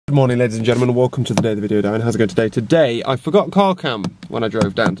Good morning, ladies and gentlemen, and welcome to the day of the video, Darren. How's it going today? Today, I forgot car cam when I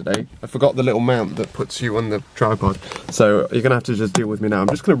drove down today. I forgot the little mount that puts you on the tripod. So you're going to have to just deal with me now. I'm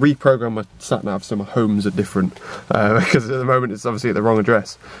just going to reprogram my sat-nav so my homes are different. Because at the moment it's obviously at the wrong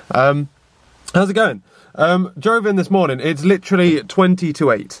address. How's it going? Drove in this morning. It's literally 20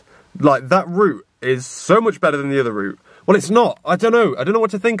 to 8. Like, that route is so much better than the other route. Well, it's not. I don't know. I don't know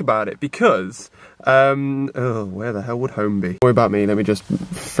what to think about it because, oh, where the hell would home be? Don't worry about me. Let me just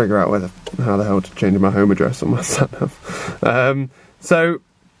figure out how the hell to change my home address on my sat-nav. So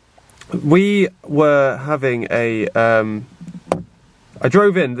we were having a, I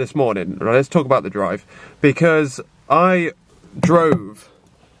drove in this morning. Right, let's talk about the drive because I drove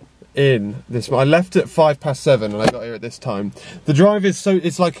in this. I left at 7:05 and I got here at this time. The drive is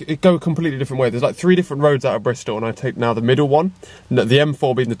it's like it go a completely different way. There's like 3 different roads out of Bristol and I take now the middle one, the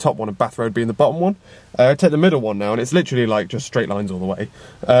M4 being the top one and Bath Road being the bottom one. I take the middle one now and it's literally like just straight lines all the way,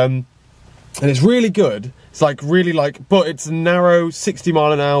 and it's really good. It's like really like, but it's narrow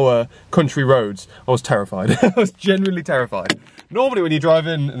 60-mile-an-hour country roads. I was terrified. I was genuinely terrified. Normally when you drive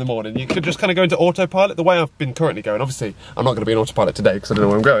in the morning, you could just kind of go into autopilot the way I've been currently going. Obviously, I'm not going to be in autopilot today because I don't know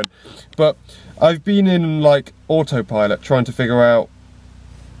where I'm going. But I've been in like autopilot trying to figure out,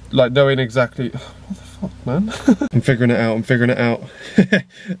 like knowing exactly, what the fuck, man? I'm figuring it out.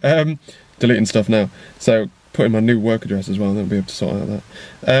 Deleting stuff now. So putting my new work address as well, then I'll be able to sort out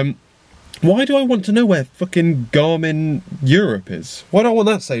that. Why do I want to know where fucking Garmin Europe is? Why do I want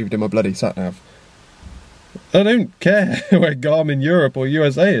that saved in my bloody sat-nav? I don't care where Garmin Europe or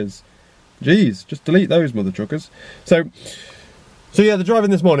USA is. Jeez, just delete those mother truckers. So yeah, the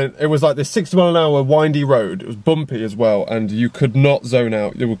driving this morning, it was like this 60-mile-an-hour windy road. It was bumpy as well, and you could not zone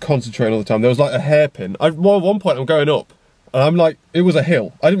out. You were concentrating all the time. There was like a hairpin. Well, at one point I'm going up, and I'm like, it was a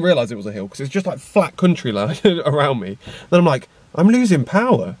hill. I didn't realise it was a hill, because it's just like flat country land around me. Then I'm like, I'm losing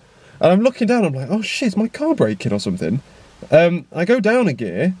power. And I'm looking down, I'm like, oh shit, is my car braking or something? I go down a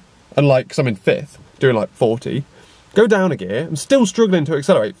gear, and like, because I'm in 5th, doing like 40, go down a gear, I'm still struggling to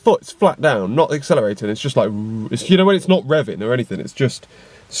accelerate, foot's flat down, not accelerating, it's just like, it's, you know when it's not revving or anything, it's just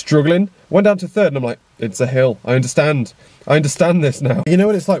struggling. Went down to 3rd and I'm like, it's a hill, I understand this now. You know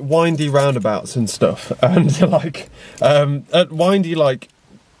when it's like windy roundabouts and stuff, and like, at windy like,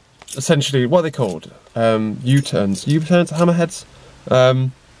 essentially, what are they called? U-turns, hammerheads?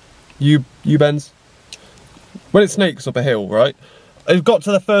 U-bends? When it snakes up a hill, right? I got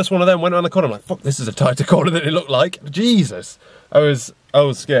to the first one of them, went around the corner, I'm like, fuck, this is a tighter corner than it looked like. Jesus. I was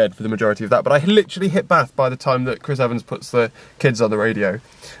scared for the majority of that, but I literally hit Bath by the time that Chris Evans puts the kids on the radio.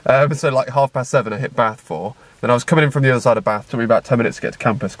 So like 7:30 I hit Bath for. Then I was coming in from the other side of Bath, took me about 10 minutes to get to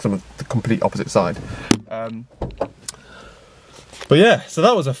campus because I'm on the complete opposite side. But yeah, so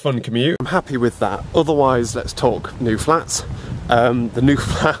that was a fun commute. I'm happy with that. Otherwise, let's talk new flats. The new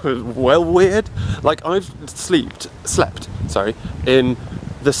flat was well weird. Like, I've slept, in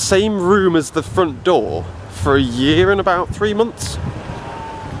the same room as the front door for a year and about 3 months.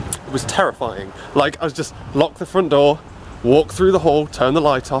 It was terrifying. Like, I was just lock the front door, walk through the hall, turn the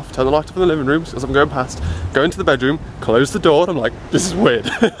light off in the living room as I'm going past, go into the bedroom, close the door, and I'm like, this is weird.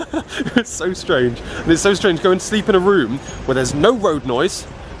 It's so strange. And it's so strange going to sleep in a room where there's no road noise,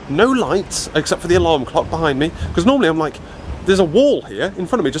 no lights, except for the alarm clock behind me, because normally I'm like, there's a wall here in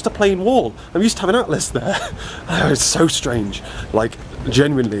front of me, just a plain wall. I'm used to having outlets there. It's so strange. Like,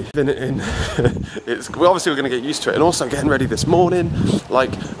 genuinely. It's obviously we're going to get used to it, and also getting ready this morning.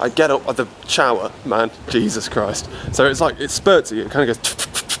 Like, I get up at the shower, man, Jesus Christ. So it's like, it spurts you, it kind of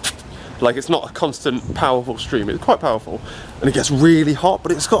goes, like it's not a constant powerful stream, it's quite powerful. And it gets really hot,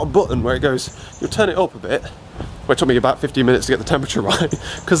 but it's got a button where it goes, you'll turn it up a bit. It took me about 15 minutes to get the temperature right,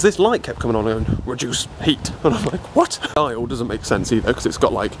 because this light kept coming on and reduce heat, and I'm like, what? The dial doesn't make sense either, because it's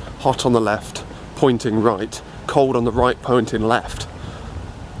got like hot on the left, pointing right, cold on the right, pointing left.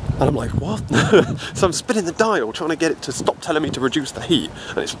 And I'm like, what? So I'm spinning the dial, trying to get it to stop telling me to reduce the heat,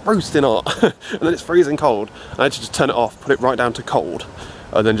 and it's roasting hot, and then it's freezing cold. I had to just turn it off, put it right down to cold,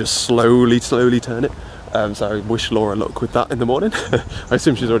 and then just slowly turn it. So I wish Laura luck with that in the morning. I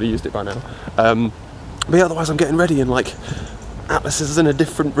assume she's already used it by now. But yeah, otherwise I'm getting ready, and like, Atlas is in a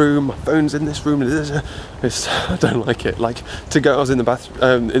different room, my phone's in this room, I don't like it. Like, I was in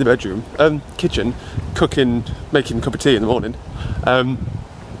the in the bedroom, kitchen, cooking, making a cup of tea in the morning,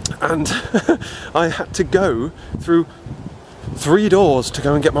 and I had to go through 3 doors to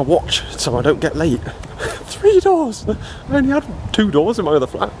go and get my watch so I don't get late. 3 doors! I only had 2 doors in my other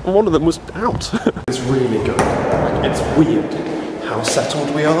flat, and one of them was out. It's really good. Like, it's weird how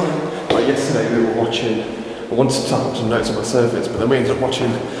settled we are. Like yesterday we were watching, I wanted to type up some notes on my surface, but then we ended up watching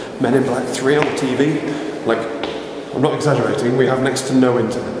Men in Black 3 on the TV. Like, I'm not exaggerating, we have next to no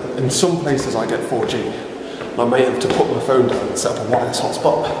internet. in some places I get 4G. I may have to put my phone down and set up a wireless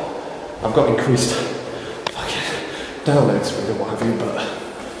hotspot. I've got increased fucking download speed and what have you,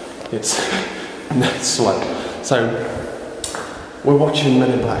 but it's slow. So we're watching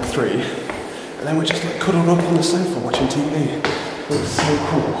Men in Black 3, and then we're just like cuddled up on the sofa watching TV. It's so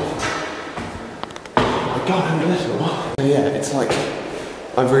cool. Oh my god, I'm little. Yeah, it's like,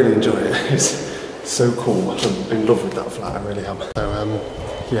 I really enjoy it. It's so cool. I'm in love with that flat, I really am. So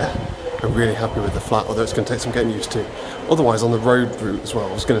yeah, I'm really happy with the flat, although it's going to take some getting used to. Otherwise, on the road route as well,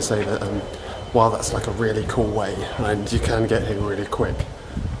 I was going to say that while that's like a really cool way, and you can get here really quick,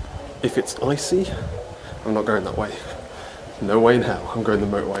 if it's icy, I'm not going that way. No way in hell, I'm going the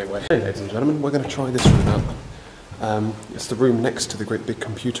motorway way. Hey ladies and gentlemen, we're going to try this room out. It's the room next to the great big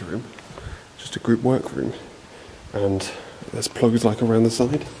computer room, just a group work room, and there's plugs like around the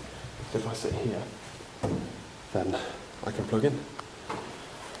side. So if I sit here, then I can plug in.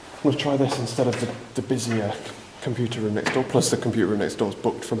 I'm going to try this instead of the busier computer room next door, plus the computer room next door is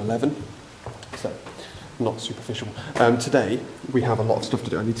booked from 11, so not superficial. Today we have a lot of stuff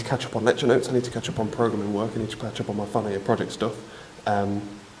to do. I need to catch up on lecture notes, I need to catch up on programming work, I need to catch up on my final year project stuff.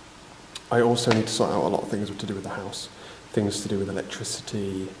 I also need to sort out a lot of things to do with the house, things to do with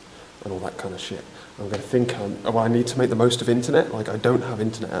electricity and all that kind of shit. I'm going to think, well, I need to make the most of internet. Like, I don't have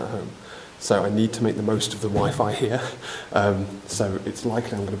internet at home, so I need to make the most of the Wi-Fi here. So it's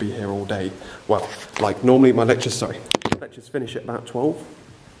likely I'm going to be here all day. Well, like normally my lectures finish at about 12,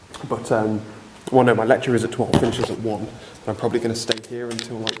 but well, no, my lecture is at 12, finishes at 1. I'm probably going to stay here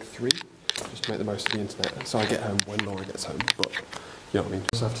until like 3, just to make the most of the internet, so I get home when Laura gets home. But you know what I mean.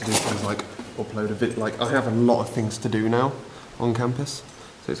 I also have to do things like upload a video. Like, I have a lot of things to do now on campus,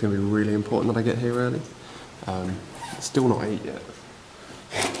 so it's going to be really important that I get here early. It's still not 8 yet.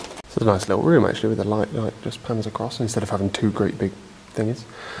 It's a nice little room actually, with the light just pans across instead of having 2 great big thingies.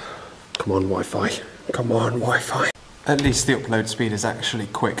 Come on, Wi-Fi. Come on, Wi-Fi. At least the upload speed is actually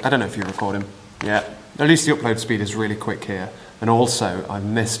quick. I don't know if you're recording. Yeah. At least the upload speed is really quick here. And also, I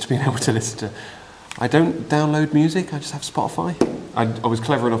missed being able to listen to... I don't download music, I just have Spotify. I was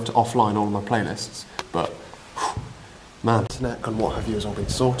clever enough to offline all of my playlists, but whew, man, internet and what have you has all been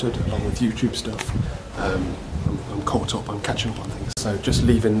sorted, along with YouTube stuff. I'm caught up, I'm catching up on things. So just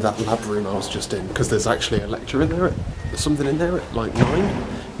leaving that lab room I was just in, because there's actually a lecture in there, there's something in there at like 9,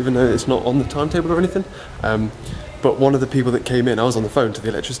 even though it's not on the timetable or anything. But one of the people that came in, I was on the phone to the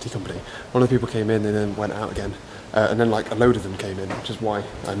electricity company, one of the people came in and then went out again. And then like a load of them came in, which is why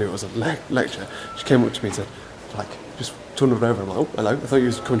I knew it was a lecture. She came up to me and said, like, just tunnelled over. I'm like, oh, hello, I thought you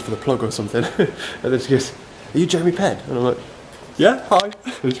was coming for the plug or something. And then she goes, are you Jamie Penn? And I'm like, yeah, hi.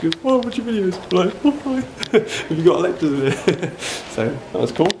 And she goes, oh, what's your videos? I'm like, oh, hi. Have you got a lecture in it? So that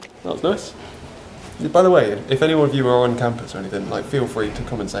was cool, that was nice. By the way, if any of you are on campus or anything, like, feel free to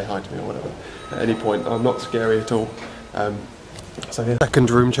come and say hi to me or whatever at any point. I'm not scary at all. So yeah. Second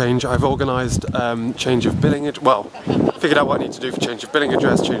room change. I've organised change of billing, well, figured out what I need to do for change of billing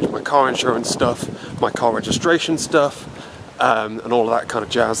address, change of my car insurance stuff, my car registration stuff, and all of that kind of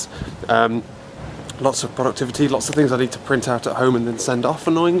jazz. Lots of productivity, lots of things I need to print out at home and then send off,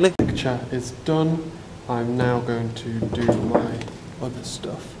 annoyingly. Lecture is done. I'm now going to do my other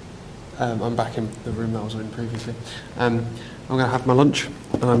stuff. I'm back in the room that I was in previously. I'm going to have my lunch,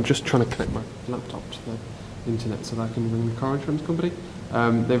 and I'm just trying to connect my laptop to the internet so that I can ring the car insurance company.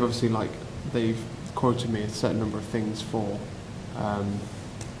 They've obviously, like, they've quoted me a certain number of things for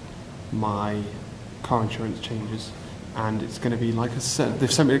my car insurance changes, and it's going to be like a certain,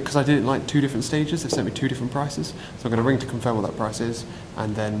 they've sent me, because I did it in like 2 different stages, they've sent me 2 different prices, so I'm going to ring to confirm what that price is,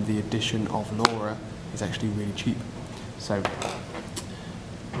 and then the addition of Laura is actually really cheap, so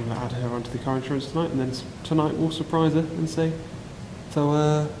I'm going to add her onto the car insurance tonight, and then tonight we'll surprise her and say,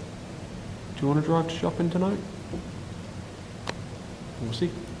 so do you want to drive to shopping tonight? We'll see.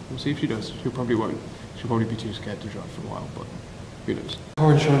 We'll see if she does. She probably won't. She'll probably be too scared to drive for a while, but who knows.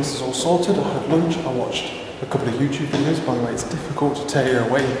 Car insurance is all sorted. I had lunch. I watched a couple of YouTube videos. By the way, it's difficult to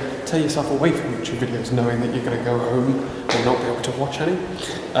tear yourself away from YouTube videos knowing that you're going to go home and not be able to watch any.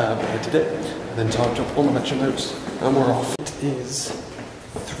 But I did it, and then typed up all my lecture notes, and we're off. It is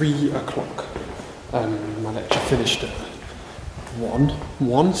 3 o'clock. My lecture finished at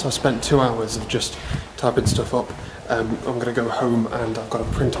 1, so I spent 2 hours of just typing stuff up. I'm going to go home and I've got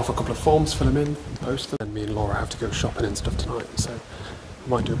to print off a couple of forms, fill them in, post them. And me and Laura have to go shopping and stuff tonight, so I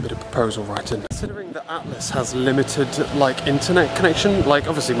might do a bit of proposal writing. Considering that Atlas has limited, like, internet connection, like,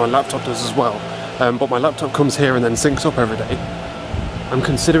 obviously my laptop does as well, but my laptop comes here and then syncs up every day. I'm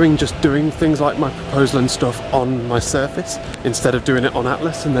considering just doing things like my proposal and stuff on my Surface instead of doing it on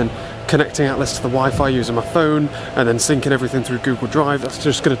Atlas and then connecting Atlas to the Wi-Fi using my phone and then syncing everything through Google Drive. That's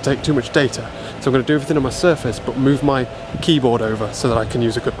just going to take too much data. So I'm going to do everything on my Surface but move my keyboard over so that I can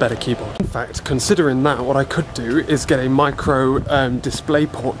use a better keyboard. In fact, considering that, what I could do is get a micro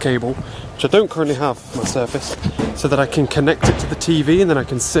DisplayPort cable, which I don't currently have on my Surface, so that I can connect it to the TV and then I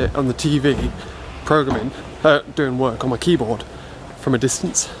can sit on the TV programming, doing work on my keyboard from a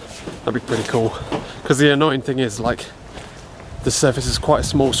distance. That'd be pretty cool. Because the annoying thing is, like, the Surface is quite a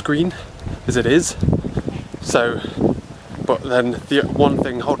small screen as it is. So, but then the one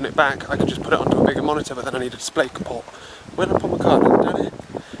thing holding it back, I could just put it onto a bigger monitor, but then I need a display port. Where did I put my card in? Down here?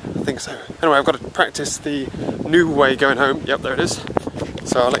 I think so. Anyway, I've got to practice the new way going home. Yep, there it is.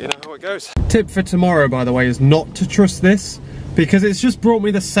 So I'll let you know how it goes. Tip for tomorrow, by the way, is not to trust this, because it's just brought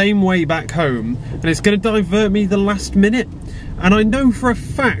me the same way back home and it's going to divert me the last minute. And I know for a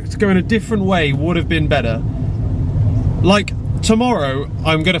fact going a different way would have been better. Like, tomorrow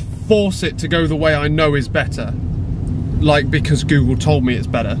I'm going to force it to go the way I know is better. Like, because Google told me it's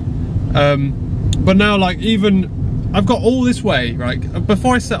better. But now, like, even I've got all this way, right?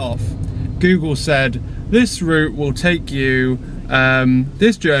 Before I set off, Google said, this route will take you,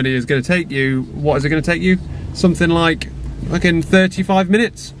 this journey is going to take you, what is it going to take you? Something like in 35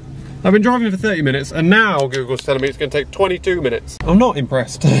 minutes. I've been driving for 30 minutes and now Google's telling me it's going to take 22 minutes. I'm not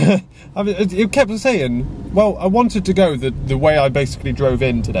impressed. I mean, it kept saying, well, I wanted to go the way I basically drove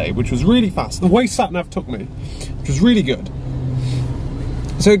in today, which was really fast. The way SatNav took me, which was really good.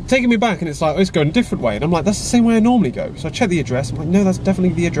 So taking me back and it's like, oh, it's going a different way. And I'm like, that's the same way I normally go. So I check the address. I'm like, no, that's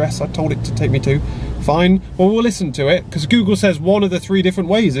definitely the address I told it to take me to. Fine, well, we'll listen to it, because Google says one of the 3 different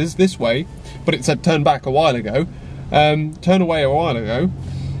ways is this way, but it said turn back a while ago. Turn away a while ago.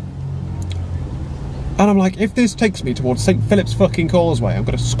 And I'm like, if this takes me towards St. Philip's fucking Causeway, I'm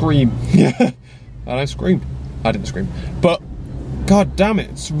gonna scream. And I screamed. I didn't scream. But, god damn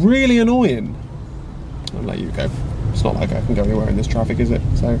it, it's really annoying. I'll let you go. It's not like I can go anywhere in this traffic, is it?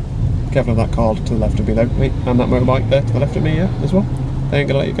 So, careful of that car to the left of me though. Wait, and that motorbike there to the left of me, yeah, as well. They ain't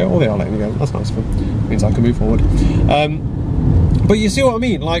gonna let you go, or they are letting me go. That's nice of them. Means I can move forward. But you see what I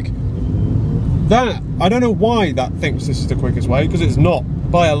mean? Like, that, I don't know why that thinks this is the quickest way, because it's not,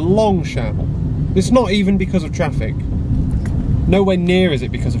 by a long shot. It's not even because of traffic. Nowhere near is it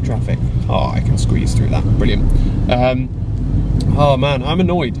because of traffic. Oh, I can squeeze through that. Brilliant. Oh man, I'm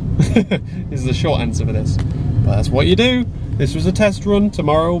annoyed. This is the short answer for this. But that's what you do. This was a test run.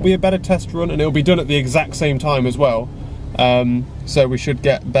 Tomorrow will be a better test run, and it'll be done at the exact same time as well. So we should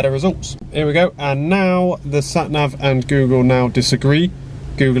get better results. Here we go. And now the SatNav and Google now disagree.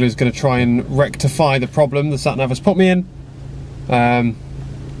 Google is going to try and rectify the problem the SatNav has put me in.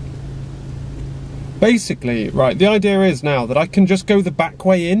 Basically, right, the idea is now that I can just go the back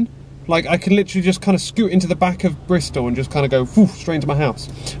way in. Like, I can literally just kind of scoot into the back of Bristol and just kind of go straight into my house.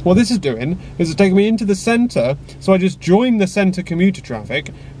 What this is doing is it's taking me into the centre, so I just join the centre commuter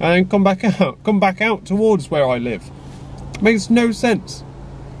traffic and come back out towards where I live. Makes no sense.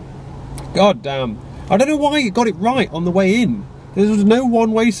 God damn. I don't know why it got it right on the way in. There was no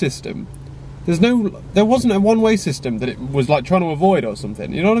one-way system. There wasn't a one-way system that it was like trying to avoid or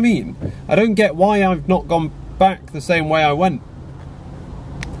something, you know what I mean? I don't get why I've not gone back the same way I went.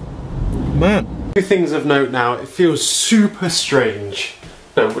 Man. 2 things of note now, it feels super strange.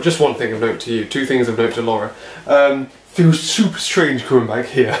 No, just one thing of note to you, 2 things of note to Laura. Feels super strange coming back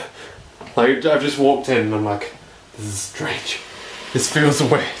here. Like, I've just walked in and I'm like, this is strange. This feels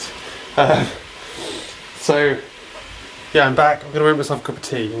weird. So, yeah, I'm back. I'm going to make myself a cup of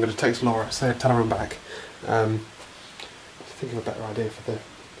tea. I'm going to text Laura, tell her I'm back. I think of a better idea for the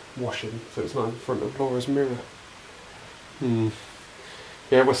washing, so it's not in front of Laura's mirror.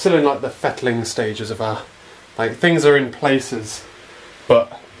 Yeah, we're still in like the fettling stages of our, like, things are in places,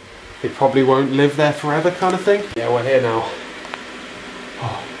 but they probably won't live there forever kind of thing. Yeah, we're here now.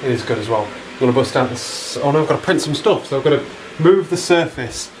 Oh, it is good as well. I'm going to bust out this, oh no, I've got to print some stuff, so I've got to move the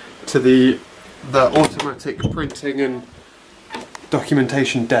Surface to the automatic printing and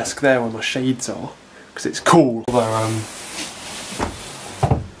documentation desk there where my shades are, because it's cool. Although I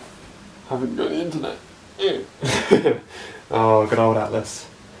haven't got the internet. Oh, good old Atlas.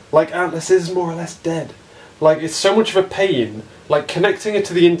 Like, Atlas is more or less dead. Like, it's so much of a pain. Like, connecting it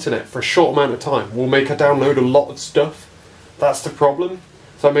to the internet for a short amount of time will make her download a lot of stuff. That's the problem.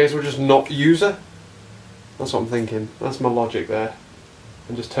 So I may as well just not use her. That's what I'm thinking. That's my logic there.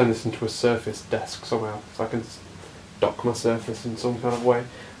 And just turn this into a Surface desk somehow, so I can dock my Surface in some kind of way.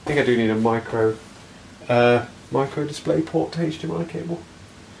 I think I do need a micro DisplayPort to HDMI cable.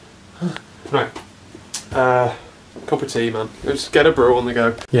 Right. Cup of tea, man. Just get a brew on the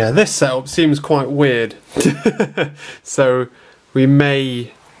go. Yeah, this setup seems quite weird. So we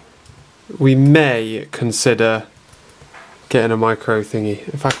may consider getting a micro thingy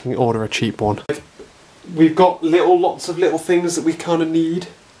if I can order a cheap one. We've got lots of little things that we kind of need,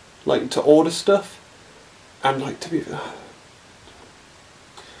 like to order stuff, and like to be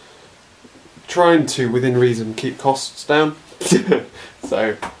trying to, within reason, keep costs down.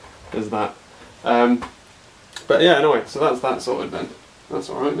 So there's that. But yeah, anyway, so that's that sorted then. That's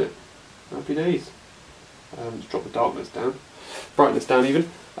alright, isn't it? Happy days. Just drop the darkness down, brightness down even.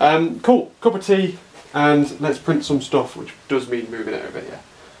 Cool, cup of tea, and let's print some stuff, which does mean moving it over here,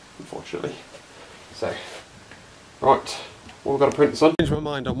 unfortunately. So, right, what we've got to print this on. Change my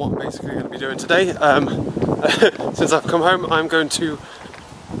mind on what I'm basically going to be doing today. Since I've come home, I'm going to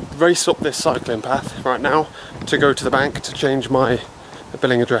race up this cycling path right now to go to the bank to change my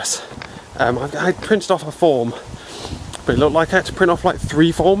billing address. I printed off a form, but it looked like I had to print off like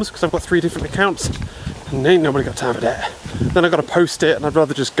 3 forms because I've got 3 different accounts and ain't nobody got time for that. Then I've got to post it, and I'd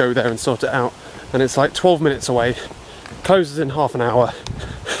rather just go there and sort it out, and it's like 12 minutes away, closes in half an hour.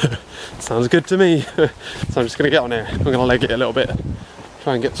 Sounds good to me. So I'm just going to get on here, I'm going to leg it a little bit,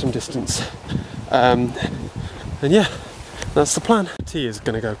 try and get some distance, and yeah, that's the plan. Tea is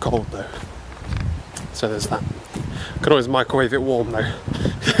going to go cold though, so there's that. Could always microwave it warm though,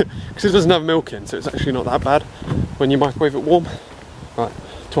 because it doesn't have milk in, so it's actually not that bad when you microwave it warm. Right,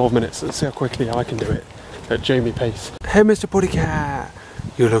 12 minutes, let's see how quickly I can do it at Jamie pace. Hey Mr. Putty Cat,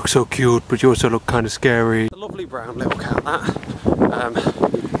 you look so cute, but you also look kind of scary. A lovely brown little cat that.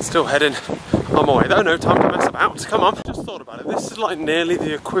 Still heading on my way though, no time to mess about, come on. Just thought about it, this is like nearly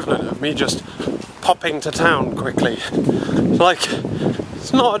the equivalent of me just popping to town quickly. Like,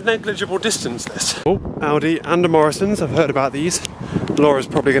 it's not a negligible distance, this. Oh, Audi and a Morrison's, I've heard about these. Laura's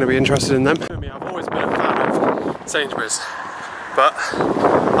probably going to be interested in them. I've always been a fan of Sainsbury's, but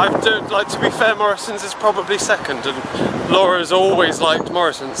like, to be fair, Morrison's is probably second, and Laura's always liked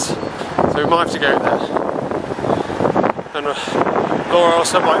Morrison's, so we might have to go there. And Laura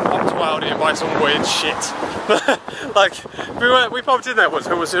also might pop to Aldi and buy some weird shit. Like, we popped in there once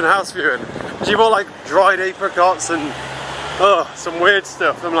when we was doing house viewing. She bought like dried apricots and some weird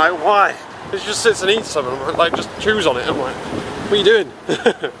stuff. I'm like, why? She just sits and eats something. I'm like, just chews on it. I'm like, what are you doing?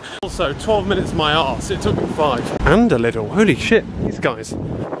 Also, 12 minutes my arse. It took me 5. And a Lidl. Holy shit, these guys.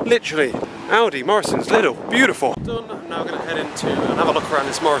 Literally, Aldi, Morrison's, Lidl, beautiful. Done. I'm now going to head into and have a look around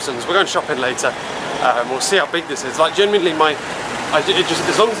this Morrison's. We're going shopping later. We'll see how big this is. Like, genuinely, as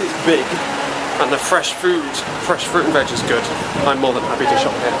long as it's big and the fresh fruit and veg is good, I'm more than happy to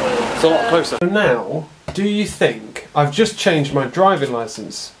shop here. It's a lot closer. So now, do you think I've just changed my driving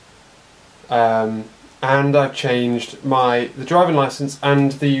license, and I've changed the driving license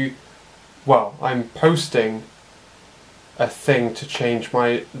and I'm posting a thing to change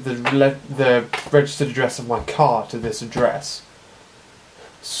the registered address of my car to this address.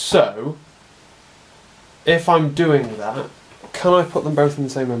 So, if I'm doing that, can I put them both in the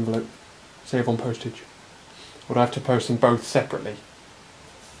same envelope? Save on postage? Or do I have to post them both separately?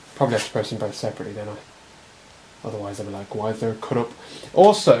 Probably have to post them both separately, don't I? Otherwise I'll be like, why is there a cut up?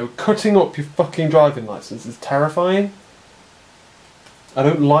 Also, cutting up your fucking driving licence is terrifying. I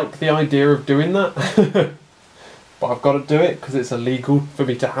don't like the idea of doing that. But I've got to do it because it's illegal for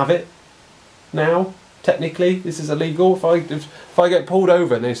me to have it now. Technically, this is illegal. If I get pulled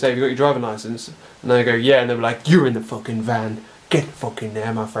over and they say, have you got your driving licence? And I go, yeah, and they're like, you're in the fucking van. Get fucking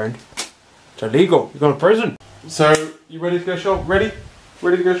there, my friend. It's illegal. You're going to prison. So, you ready to go shop? Ready?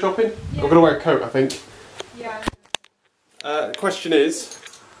 Ready to go shopping? Yeah. I'm going to wear a coat, I think. Yeah. The question is...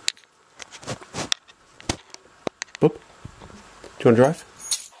 Bob? Do you want to drive?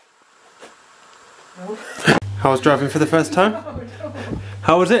 No. How was driving for the first time? No.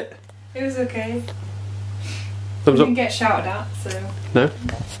 How was it? It was okay. Thumbs up. Didn't get shouted at, so... No?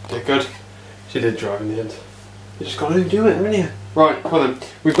 Yeah, good. She did drive in the end. You just got to do it, haven't you? Right, come on then.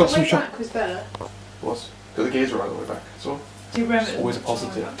 We've got some back was better. Was. Got the gears right on the way back as well. Do you remember? It's always a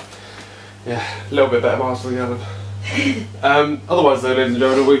positive. Yeah, a little bit better miles to the gallon. Otherwise though, ladies and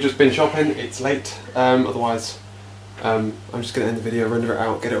gentlemen, we've just been shopping. It's late. Otherwise, I'm just going to end the video, render it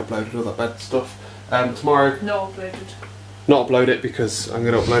out, get it uploaded, all that bad stuff. Tomorrow... Not uploaded. Not upload it because I'm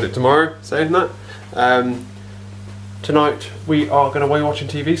going to upload it tomorrow, saying that. Tonight we are going to be watching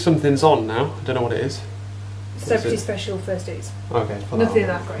TV. Something's on now. I don't know what it is. Celebrity special first dates. Okay. Nothing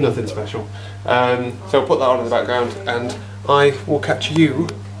that great. Nothing special. So I'll put that on in the background and I will catch you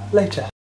later.